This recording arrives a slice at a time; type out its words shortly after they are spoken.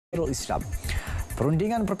Islam.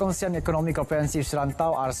 Perundingan Perkongsian Ekonomi Komprehensif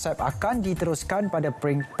Serantau akan diteruskan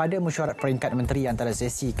pada mesyuarat peringkat menteri antara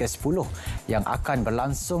sesi ke-10 yang akan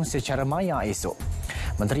berlangsung secara maya esok.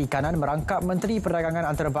 Menteri Kanan merangkap Menteri Perdagangan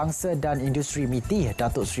Antarabangsa dan Industri MITI,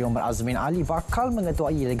 Datuk Seri Omar Azmin Ali bakal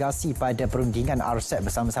mengetuai delegasi pada perundingan RCEP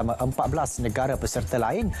bersama-sama 14 negara peserta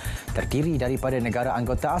lain terdiri daripada negara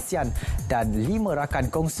anggota ASEAN dan 5 rakan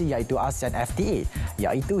kongsi iaitu ASEAN FTA,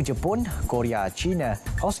 iaitu Jepun, Korea, China,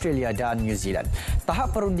 Australia dan New Zealand.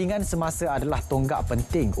 Tahap perundingan semasa adalah tonggak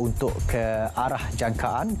penting untuk ke arah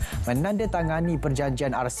jangkaan menandatangani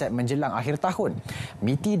perjanjian RCEP menjelang akhir tahun.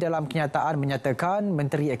 MITI dalam kenyataan menyatakan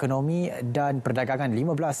Menteri Ekonomi dan Perdagangan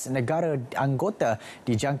 15 negara anggota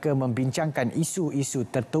dijangka membincangkan isu-isu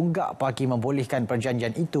tertunggak bagi membolehkan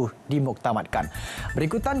perjanjian itu dimuktamadkan.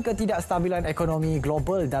 Berikutan ketidakstabilan ekonomi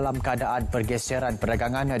global dalam keadaan pergeseran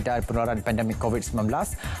perdagangan dan penularan pandemik COVID-19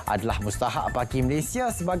 adalah mustahak bagi Malaysia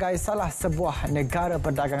sebagai salah sebuah negara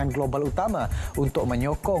perdagangan global utama untuk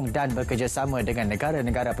menyokong dan bekerjasama dengan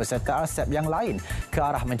negara-negara peserta RCEP yang lain ke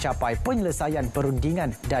arah mencapai penyelesaian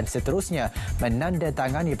perundingan dan seterusnya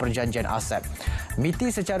menandatangani perjanjian RCEP. MITI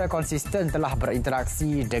secara konsisten telah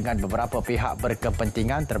berinteraksi dengan beberapa pihak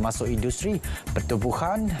berkepentingan termasuk industri,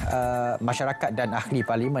 pertubuhan, masyarakat dan ahli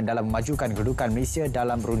parlimen dalam memajukan kedudukan Malaysia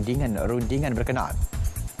dalam rundingan berkenaan.